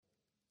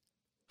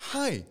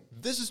Hi,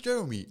 this is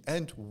Jeremy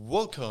and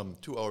welcome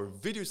to our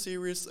video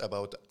series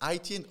about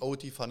IT and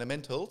OT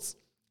fundamentals,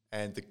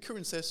 and the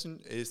current session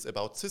is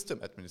about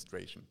system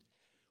administration.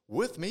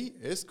 With me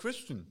is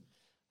Christian.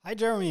 Hi,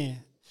 Jeremy.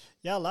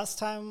 Yeah, last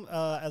time,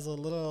 as a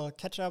little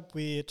catch-up,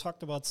 we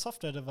talked about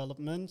software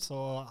development.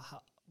 So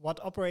what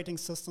operating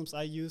systems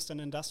are used in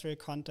industrial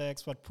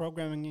context, what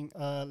programming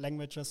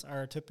languages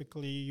are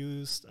typically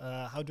used,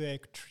 how do I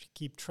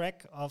keep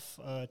track of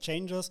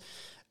changes.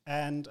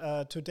 And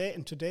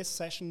in today's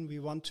session, we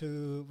want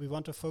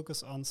to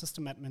focus on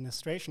system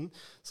administration.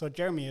 So,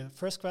 Jeremy,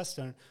 first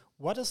question: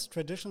 What is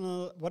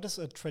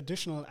a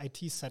traditional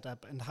IT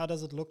setup, and how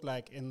does it look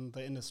like in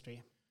the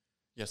industry?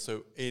 Yeah,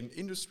 so in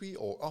industry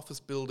or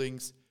office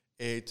buildings,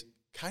 it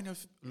kind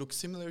of looks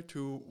similar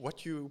to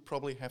what you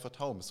probably have at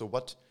home. So,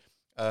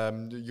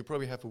 you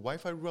probably have a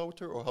Wi-Fi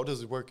router, or how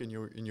does it work in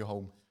your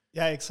home?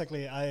 Yeah,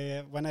 exactly.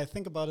 When I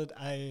think about it,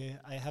 I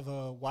have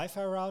a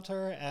Wi-Fi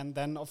router, and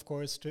then of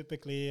course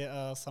typically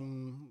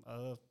some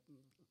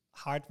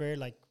hardware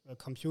like a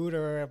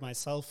computer, my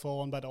cell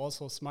phone, but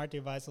also smart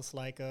devices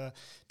like a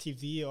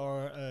TV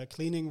or a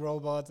cleaning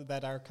robot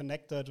that are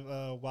connected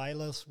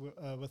wireless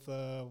with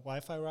a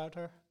Wi-Fi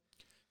router.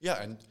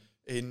 Yeah, and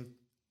in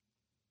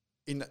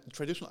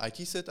traditional IT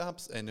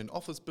setups and in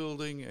office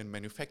building and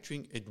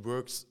manufacturing, it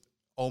works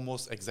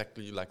almost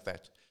exactly like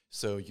that.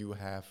 So you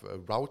have a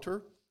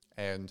router.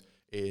 And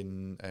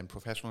in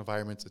professional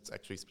environments, it's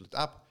actually split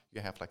up.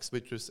 You have like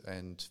switches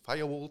and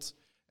firewalls,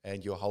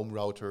 and your home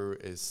router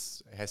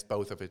has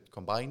both of it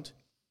combined.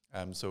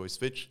 So a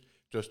switch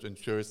just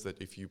ensures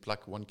that if you plug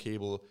one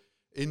cable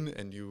in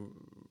and you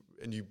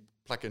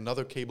plug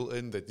another cable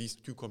in, that these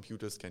two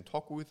computers can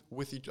talk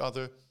with each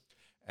other.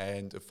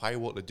 And a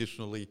firewall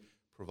additionally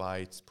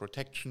provides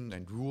protection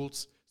and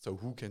rules, so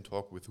who can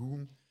talk with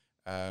whom.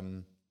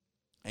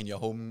 And your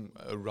home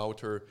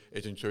router,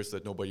 it ensures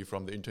that nobody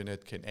from the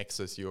internet can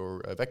access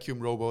your vacuum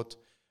robot.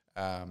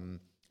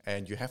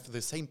 And you have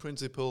the same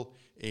principle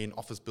in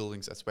office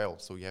buildings as well.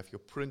 So you have your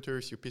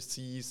printers, your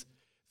PCs.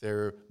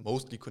 They're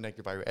mostly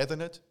connected via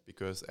Ethernet,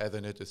 because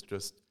Ethernet is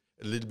just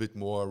a little bit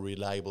more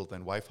reliable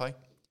than Wi-Fi.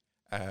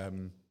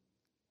 And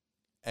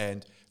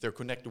they're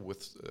connected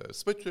with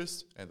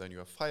switches, and then you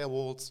have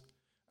firewalls.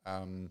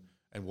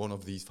 And one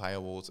of these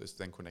firewalls is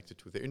then connected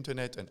to the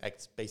internet and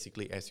acts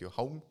basically as your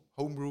home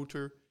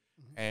router.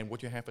 Mm-hmm. And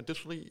what you have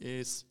additionally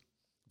is,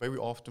 very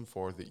often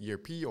for the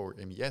ERP or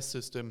MES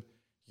system,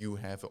 you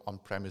have an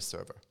on-premise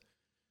server.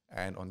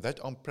 And on that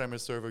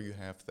on-premise server, you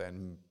have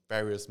then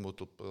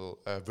multiple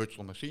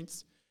virtual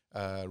machines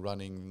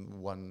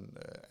running one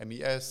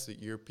MES,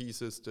 the ERP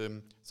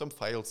system, some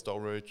file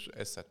storage,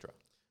 etc.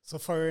 So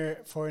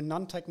for a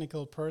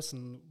non-technical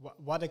person,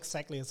 what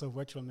exactly is a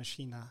virtual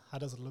machine? How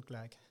does it look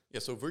like? Yeah,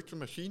 so virtual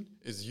machine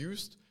is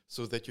used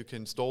so that you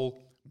can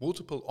install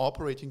multiple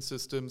operating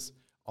systems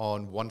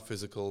on one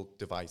physical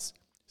device.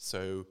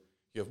 So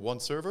you have one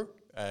server,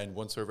 and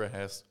one server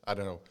has,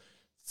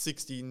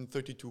 16,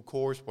 32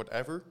 cores,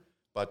 whatever,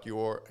 but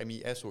your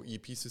MES or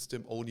EP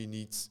system only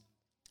needs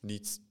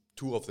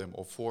two of them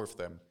or four of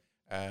them.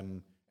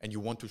 And you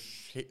want to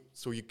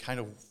you kind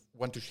of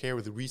want to share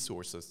the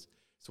resources.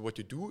 So what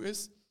you do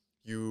is,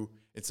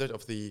 instead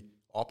of the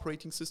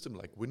operating system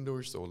like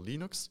Windows or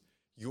Linux,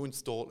 you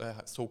install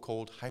a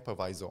so-called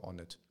hypervisor on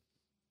it.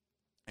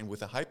 And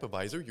with a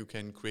hypervisor, you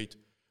can create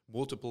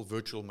multiple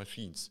virtual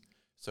machines.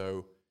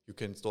 So you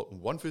can install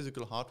one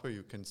physical hardware,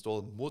 you can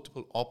install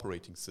multiple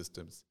operating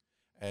systems.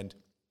 And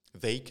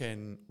they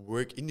can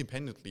work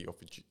independently of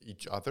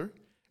each other.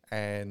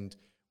 And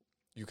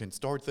you can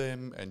start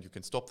them and you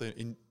can stop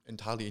them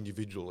entirely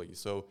individually.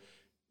 So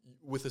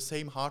with the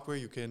same hardware,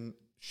 you can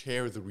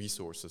share the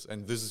resources.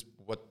 And this is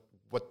what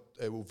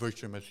a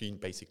virtual machine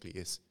basically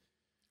is.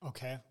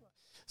 Okay.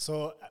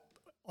 So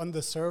on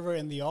the server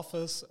in the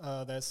office,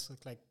 there's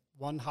like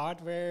one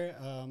hardware,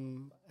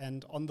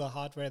 and on the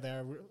hardware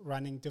they're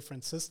running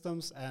different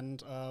systems.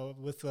 And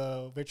with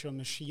the virtual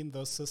machine,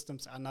 those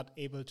systems are not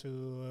able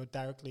to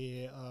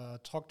directly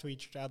talk to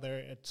each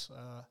other. It's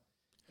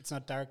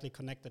not directly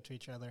connected to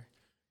each other.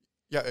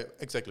 Yeah,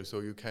 exactly. So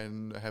you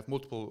can have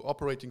multiple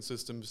operating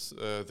systems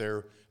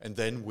there, and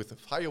then with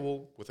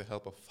the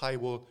help of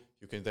firewall,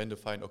 you can then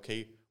define,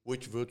 okay,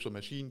 which virtual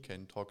machine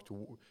can talk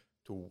to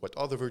what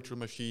other virtual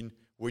machine,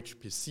 which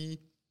PC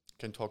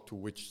can talk to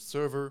which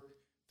server.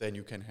 Then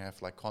you can have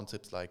like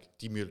concepts like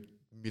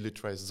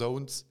demilitarized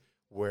zones,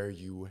 where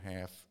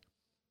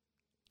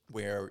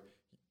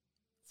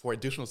for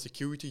additional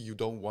security, you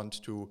don't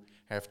want to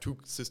have two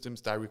systems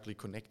directly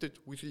connected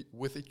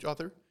with each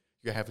other.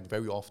 You have it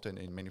very often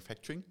in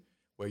manufacturing,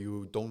 where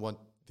you don't want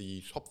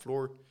the shop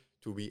floor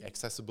to be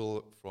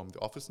accessible from the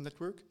office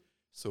network.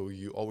 So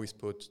you always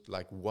put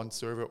like one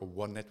server or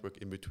one network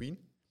in between.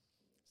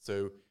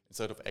 So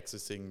instead of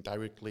accessing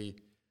directly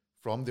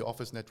from the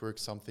office network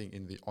something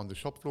on the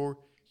shop floor,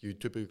 you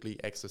typically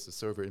access a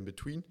server in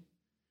between.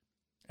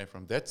 And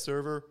from that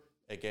server,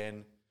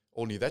 again,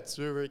 only that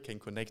server can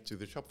connect to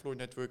the shop floor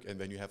network, and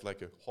then you have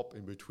like a hop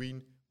in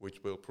between,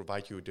 which will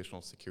provide you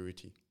additional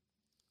security.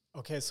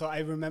 Okay, so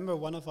I remember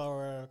one of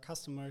our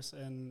customers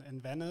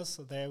in Venice.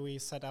 There we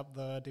set up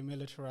the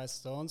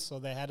demilitarized zones. So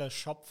they had a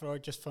shop floor,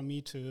 just for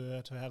me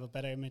to have a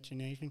better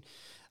imagination.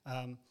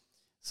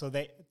 So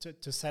they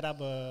to set up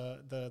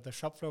the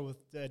shop floor with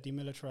the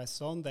demilitarized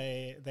zone,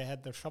 they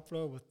had the shop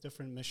floor with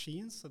different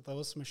machines. So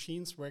those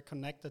machines were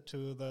connected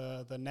to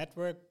the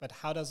network. But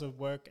how does it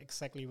work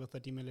exactly with the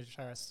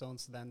demilitarized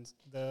zones then?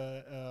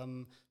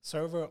 The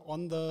server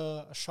on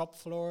the shop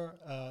floor,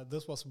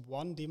 this was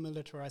one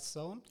demilitarized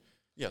zone?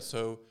 Yeah,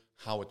 so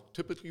how it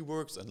typically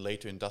works, and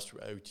later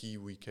industrial IoT,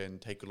 we can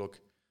take a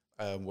look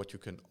what you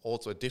can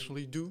also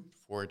additionally do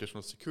for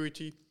additional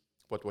security.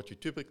 But what you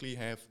typically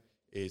have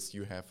is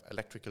you have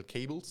electrical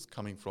cables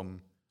coming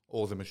from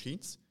all the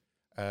machines.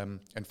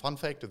 And fun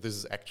fact, this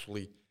is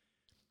actually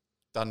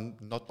done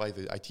not by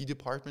the IT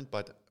department,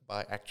 but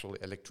by actual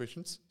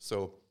electricians.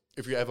 So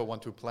if you ever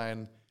want to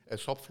plan a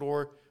shop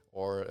floor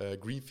or a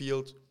green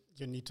field,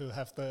 you need to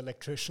have the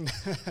electrician.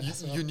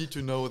 you need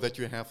to know that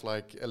you have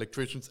like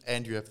electricians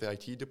and you have the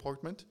IT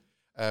department.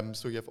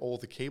 So you have all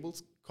the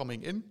cables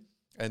coming in,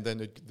 and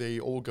then they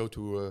all go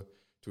to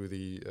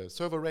the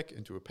server rack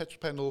into a patch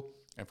panel,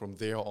 and from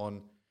there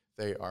on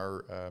they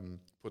are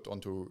put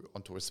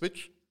onto a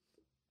switch,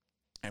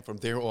 and from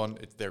there on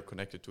they're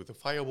connected to the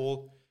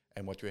firewall.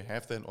 And what you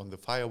have then on the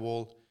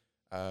firewall,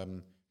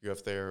 you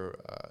have there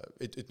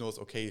it knows,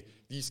 okay,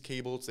 these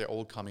cables, they're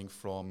all coming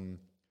from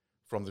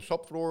the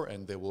shop floor,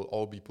 and they will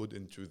all be put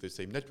into the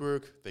same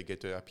network. They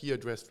get an IP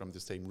address from the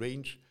same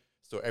range.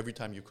 So every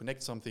time you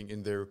connect something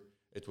in there,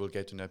 it will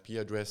get an IP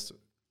address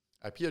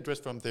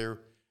from there,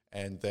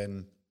 and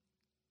then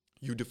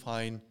you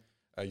define.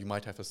 You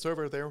might have a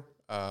server there,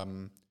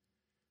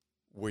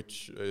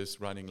 which is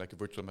running like a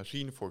virtual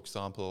machine, for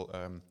example,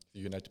 the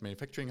United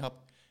Manufacturing Hub.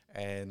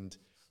 And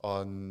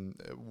on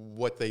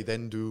what they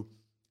then do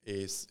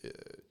is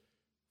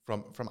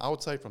from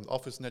outside, from the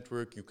office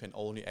network, you can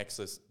only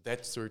access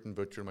that certain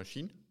virtual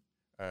machine.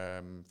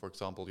 For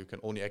example, you can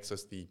only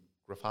access the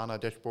Grafana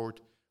dashboard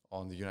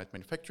on the United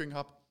Manufacturing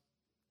Hub.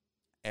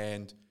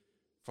 And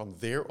from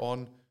there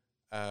on,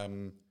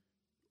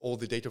 all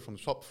the data from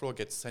the shop floor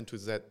gets sent to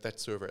that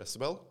server as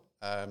well.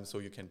 So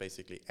you can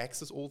basically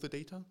access all the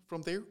data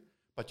from there,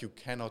 but you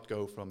cannot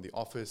go from the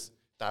office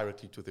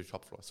directly to the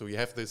shop floor. So you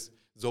have this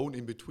zone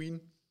in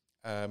between,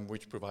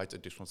 which provides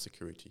additional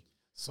security.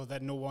 So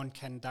that no one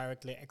can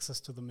directly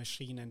access to the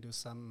machine and do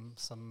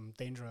some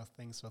dangerous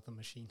things with the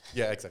machine.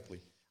 Yeah,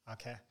 exactly.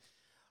 Okay.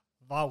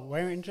 Wow,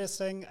 very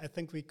interesting. I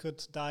think we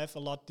could dive a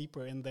lot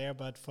deeper in there,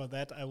 but for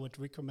that I would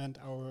recommend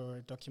our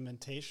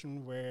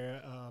documentation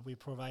where we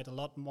provide a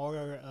lot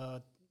more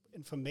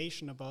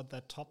information about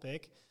that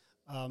topic.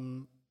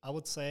 I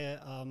would say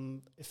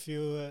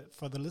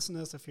for the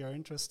listeners, if you're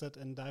interested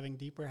in diving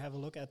deeper, have a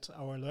look at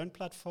our Learn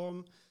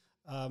platform.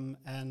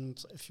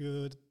 And if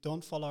you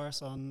don't follow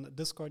us on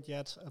Discord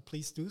yet,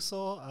 please do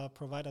so.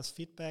 Provide us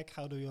feedback.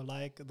 How do you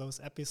like those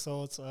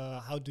episodes?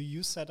 How do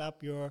you set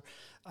up your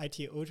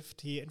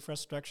IT/OT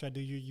infrastructure?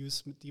 Do you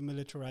use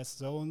demilitarized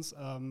zones?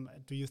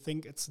 Do you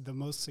think it's the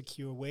most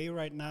secure way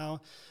right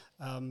now?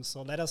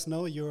 So let us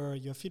know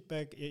your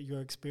feedback,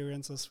 your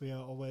experiences. We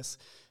are always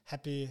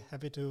happy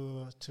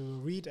to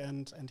read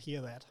and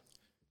hear that.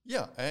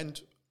 Yeah,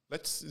 and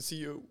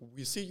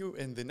we see you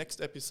in the next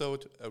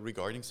episode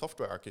regarding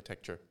software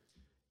architecture.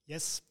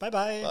 Yes,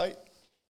 bye-bye. Bye.